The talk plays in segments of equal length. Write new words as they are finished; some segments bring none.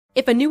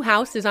If a new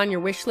house is on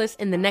your wish list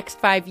in the next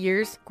 5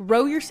 years,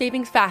 grow your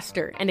savings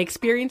faster and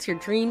experience your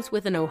dreams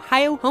with an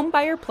Ohio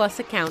Homebuyer Plus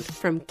account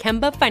from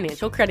Kemba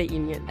Financial Credit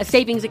Union. A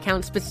savings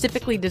account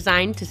specifically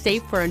designed to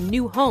save for a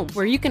new home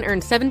where you can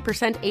earn 7%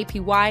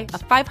 APY,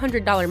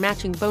 a $500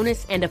 matching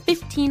bonus, and a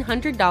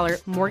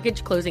 $1,500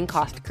 mortgage closing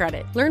cost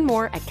credit. Learn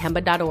more at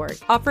Kemba.org.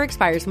 Offer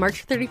expires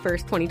March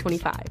 31st,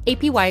 2025.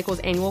 APY equals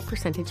annual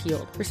percentage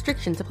yield.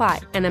 Restrictions apply.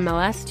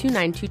 NMLS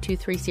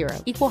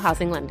 292230. Equal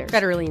housing lender.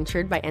 Federally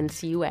insured by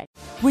NCUA.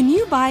 When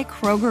you buy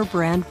Kroger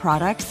brand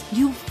products,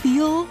 you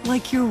feel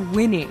like you're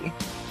winning.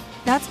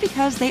 That's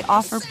because they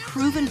offer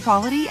proven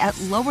quality at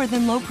lower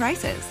than low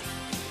prices.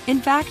 In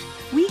fact,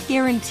 we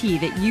guarantee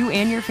that you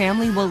and your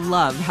family will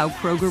love how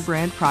Kroger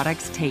brand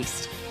products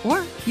taste,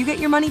 or you get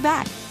your money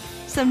back.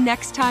 So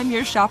next time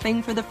you're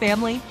shopping for the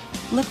family,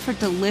 look for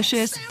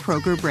delicious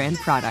Kroger brand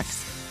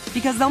products,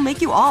 because they'll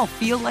make you all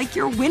feel like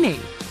you're winning.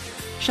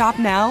 Shop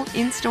now,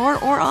 in-store,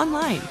 or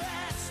online.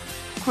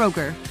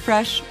 Kroger,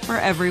 fresh for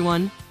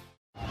everyone.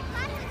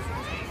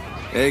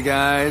 Hey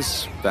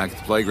guys, back at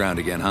the playground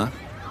again, huh?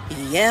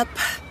 Yep.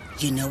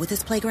 You know what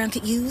this playground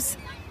could use?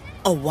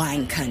 A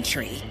wine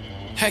country.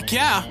 Heck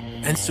yeah,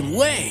 and some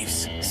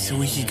waves so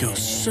we could go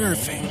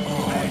surfing.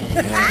 Oh,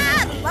 yeah.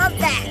 Ah, love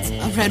that.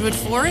 A redwood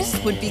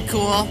forest would be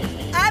cool.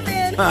 I'm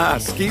in.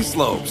 Ski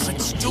slopes.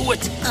 Let's do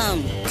it.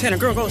 Can a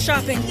girl go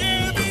shopping?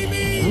 Yeah,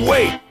 baby.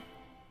 Wait!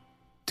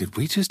 Did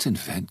we just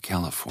invent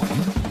California?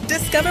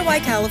 Discover why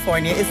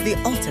California is the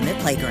ultimate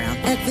playground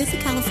at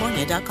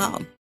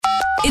visitcalifornia.com.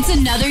 It's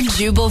another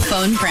Jubal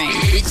phone prank.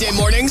 Weekday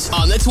mornings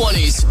on the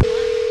 20s.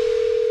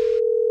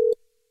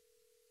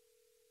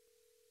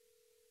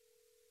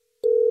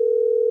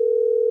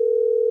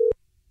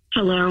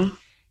 Hello.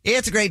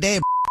 It's a great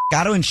day.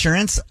 Auto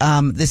Insurance.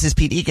 This is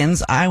Pete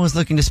Eakins. I was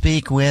looking to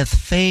speak with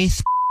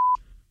Faith.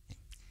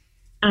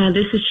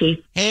 This is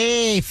she.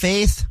 Hey,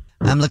 Faith.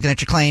 I'm looking at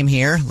your claim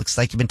here. Looks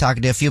like you've been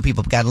talking to a few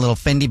people. Got a little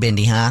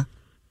fendy-bendy, huh?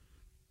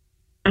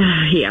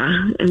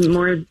 Yeah, and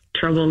more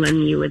trouble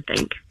than you would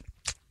think.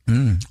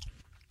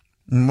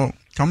 Well,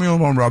 tell me a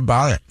little more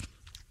about it.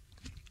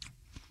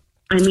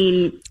 I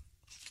mean,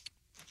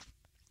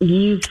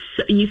 you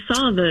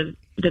saw the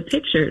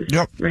pictures,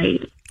 Yep.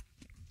 right?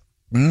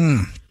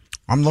 I'm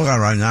looking at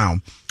it right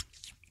now.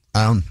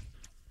 I'm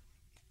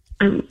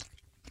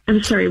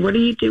sorry. What are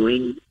you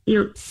doing?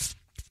 You're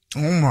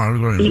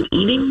you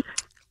eating?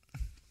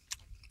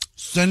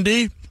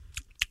 Cindy,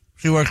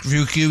 she worked a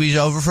few cubies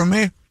over from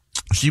me.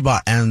 She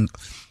bought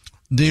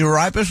the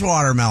ripest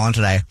watermelon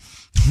today.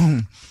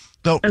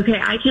 So, okay,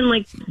 I can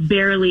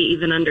barely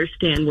even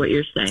understand what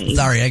you're saying.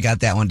 Sorry, I got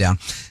that one down.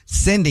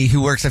 Cindy,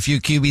 who works a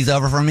few cubies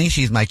over from me,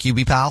 she's my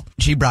cubie pal.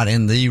 She brought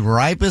in the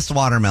ripest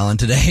watermelon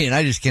today, and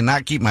I just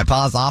cannot keep my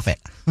paws off it.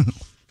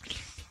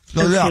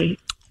 So, okay.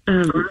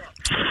 Yeah.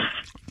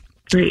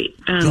 Great.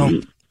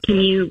 Can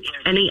you,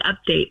 any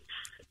updates?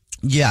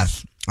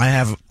 Yes, I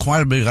have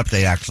quite a big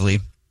update, actually.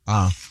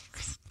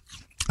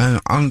 And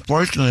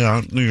unfortunately, I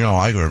don't think you'll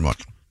like it very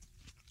much.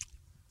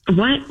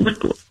 What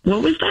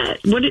was that?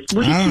 What did you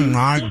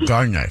my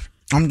goodness.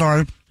 I'm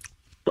sorry.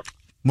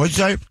 What'd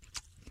you say?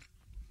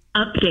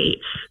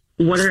 Updates.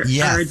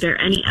 Are there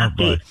any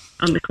updates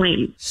on the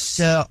claim?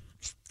 So,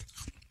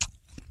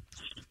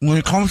 when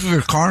it comes to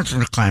your car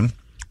insurance claim,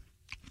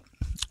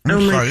 I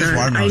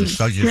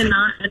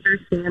cannot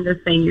understand the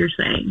thing you're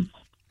saying.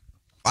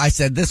 I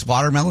said this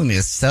watermelon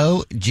is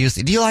so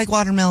juicy. Do you like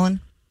watermelon?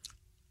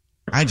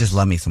 I just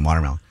love me some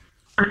watermelon.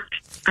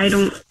 I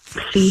don't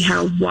see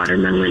how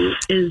watermelon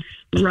is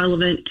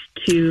relevant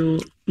to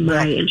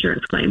my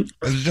insurance claim.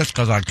 It's just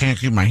because I can't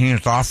keep my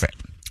hands off it.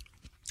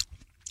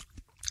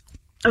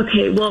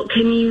 Okay, well,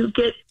 can you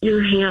get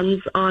your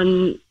hands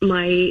on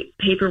my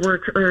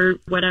paperwork or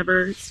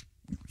whatever?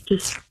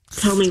 Just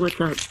tell me what's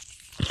up.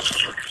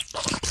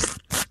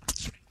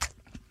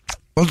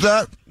 What's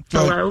that?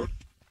 Hello?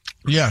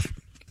 Yes.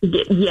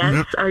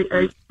 Yes,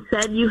 I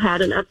said you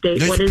had an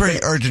update. What is pretty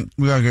it? urgent.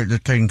 We gotta get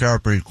this taken care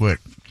of pretty quick.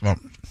 So.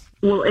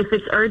 Well, if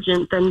it's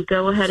urgent, then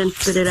go ahead and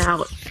spit it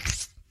out.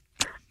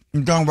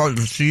 You talking about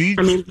the seeds?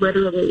 I mean,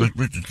 literally. Let's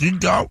spit the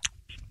seeds out.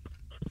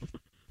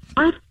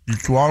 What? You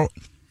swallow it.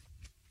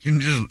 You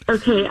can just...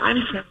 Okay,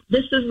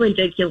 this is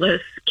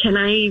ridiculous. Can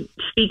I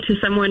speak to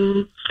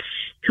someone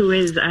who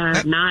is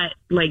not,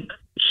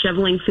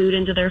 shoveling food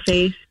into their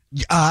face?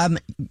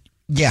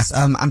 Yes,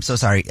 I'm so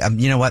sorry.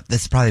 You know what?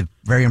 This is probably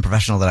very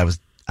unprofessional that I was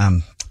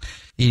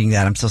eating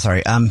that. I'm so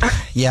sorry. I'll put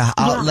you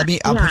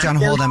on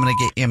hold. I'm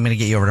gonna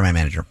get you over to my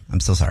manager. I'm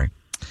so sorry.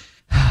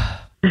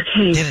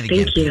 Okay, Did it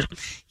again. Thank you.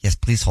 Yes,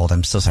 please hold.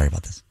 I'm so sorry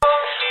about this.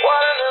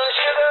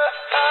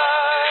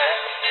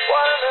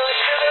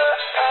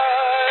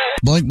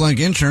 Blank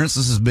Insurance.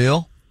 This is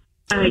Bill.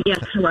 Yes,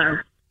 hello.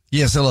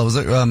 Yes, hello.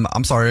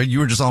 I'm sorry. You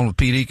were just on with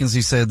Pete Eakins.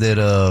 He said that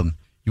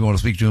you want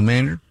to speak to a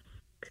manager.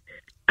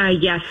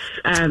 Yes.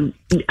 I'm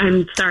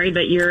sorry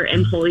that your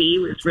employee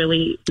was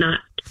really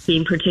not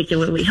being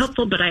particularly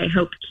helpful, but I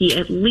hope he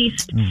at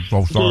least gave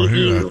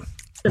you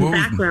some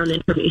background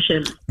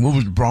information. What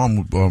was the problem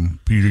with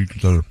Pete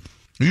Eakins?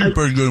 He's a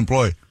pretty good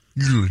employee,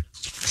 usually.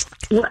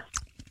 What?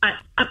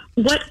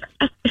 What?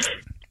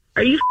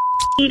 Are you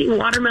eating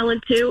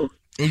watermelon too?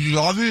 Is it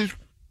obvious?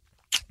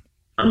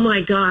 Oh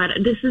my God,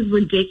 this is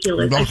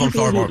ridiculous. I'm so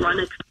sorry about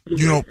it.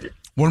 You know,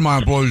 one of my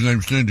employees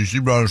named Cindy, she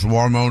brought us some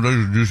watermelon.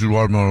 There's a juicy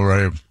watermelon right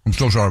here. I'm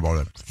so sorry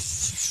about that.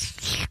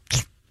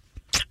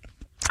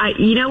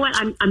 You know what?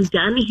 I'm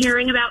done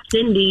hearing about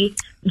Cindy.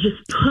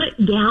 Just put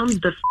down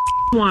the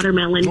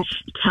watermelon.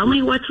 Tell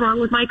me what's wrong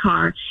with my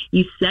car.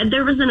 You said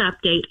there was an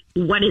update.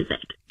 What is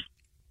it?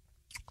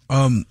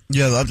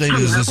 Yeah, the update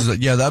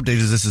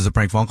is this is a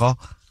prank phone call.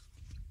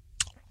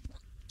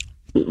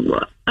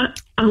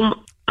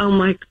 Oh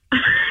my.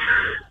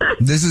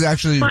 This is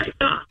actually.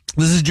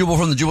 This is Jubal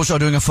from the Jubal Show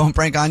doing a phone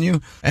prank on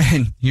you,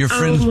 and your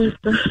friend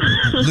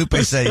Lupe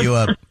set you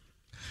up.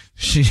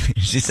 She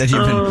said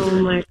you've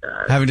been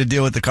having to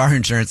deal with the car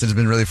insurance, and it's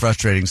been really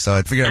frustrating. So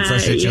I figured I'd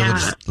frustrate you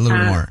just a little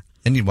bit more.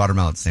 And need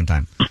watermelon at the same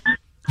time.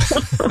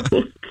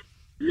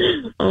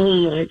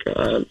 Oh my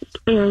God.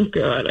 Oh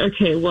God.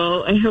 Okay,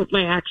 well, I hope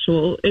my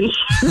actual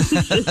insurance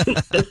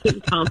isn't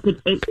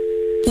incompetent.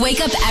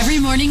 Wake up every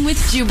morning with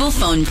Jubal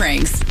phone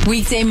pranks.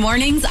 Weekday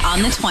mornings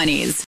on the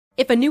 20s.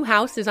 If a new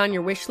house is on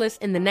your wish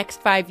list in the next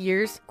 5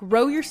 years,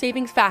 grow your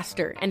savings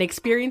faster and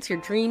experience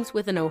your dreams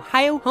with an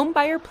Ohio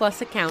Homebuyer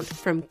Plus account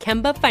from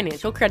Kemba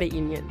Financial Credit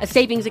Union. A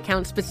savings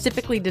account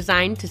specifically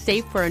designed to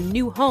save for a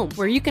new home,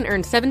 where you can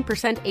earn 7%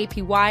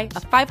 APY,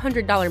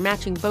 a $500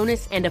 matching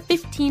bonus, and a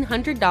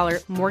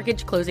 $1,500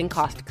 mortgage closing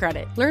cost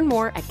credit. Learn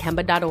more at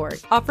Kemba.org.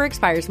 Offer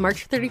expires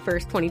March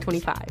 31st,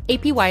 2025.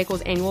 APY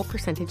equals annual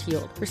percentage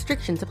yield.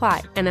 Restrictions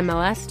apply.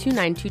 NMLS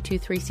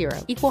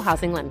 292230. Equal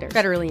housing lender.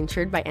 Federally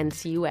insured by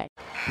NCUA.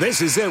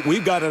 This is it.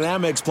 We've got an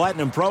Amex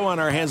Platinum Pro on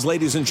our hands,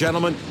 ladies and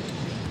gentlemen.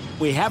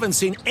 We haven't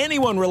seen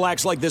anyone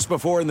relax like this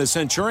before in the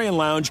Centurion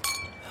Lounge.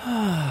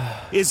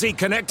 Is he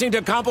connecting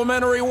to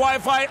complimentary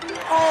Wi-Fi?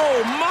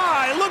 Oh,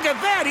 my. Look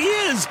at that. He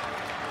is.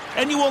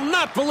 And you will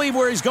not believe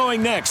where he's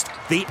going next.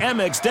 The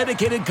Amex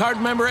dedicated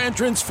card member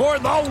entrance for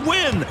the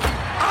win.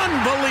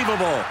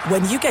 Unbelievable.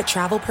 When you get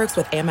travel perks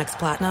with Amex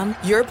Platinum,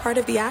 you're part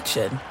of the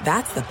action.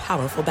 That's the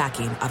powerful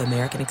backing of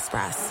American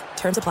Express.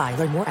 Terms apply.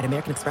 Learn more at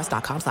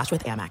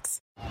americanexpress.com/withAmex.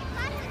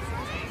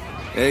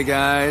 Hey,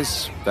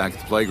 guys. Back at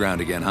the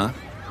playground again, huh?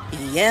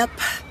 Yep.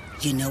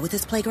 You know what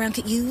this playground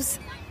could use?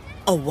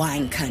 A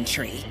wine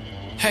country.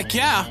 Heck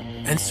yeah.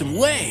 And some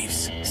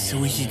waves so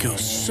we could go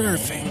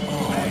surfing.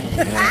 Oh,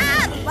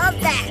 yeah. I love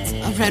that.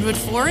 A redwood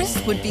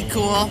forest would be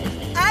cool.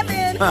 I'm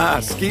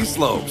in. Ski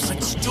slopes.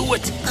 Let's do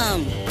it.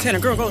 Can a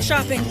girl go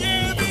shopping?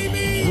 Yeah,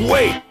 baby.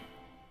 Wait.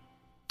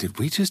 Did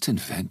we just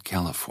invent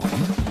California?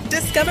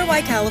 Discover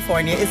why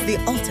California is the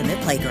ultimate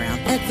playground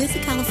at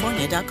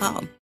visitcalifornia.com.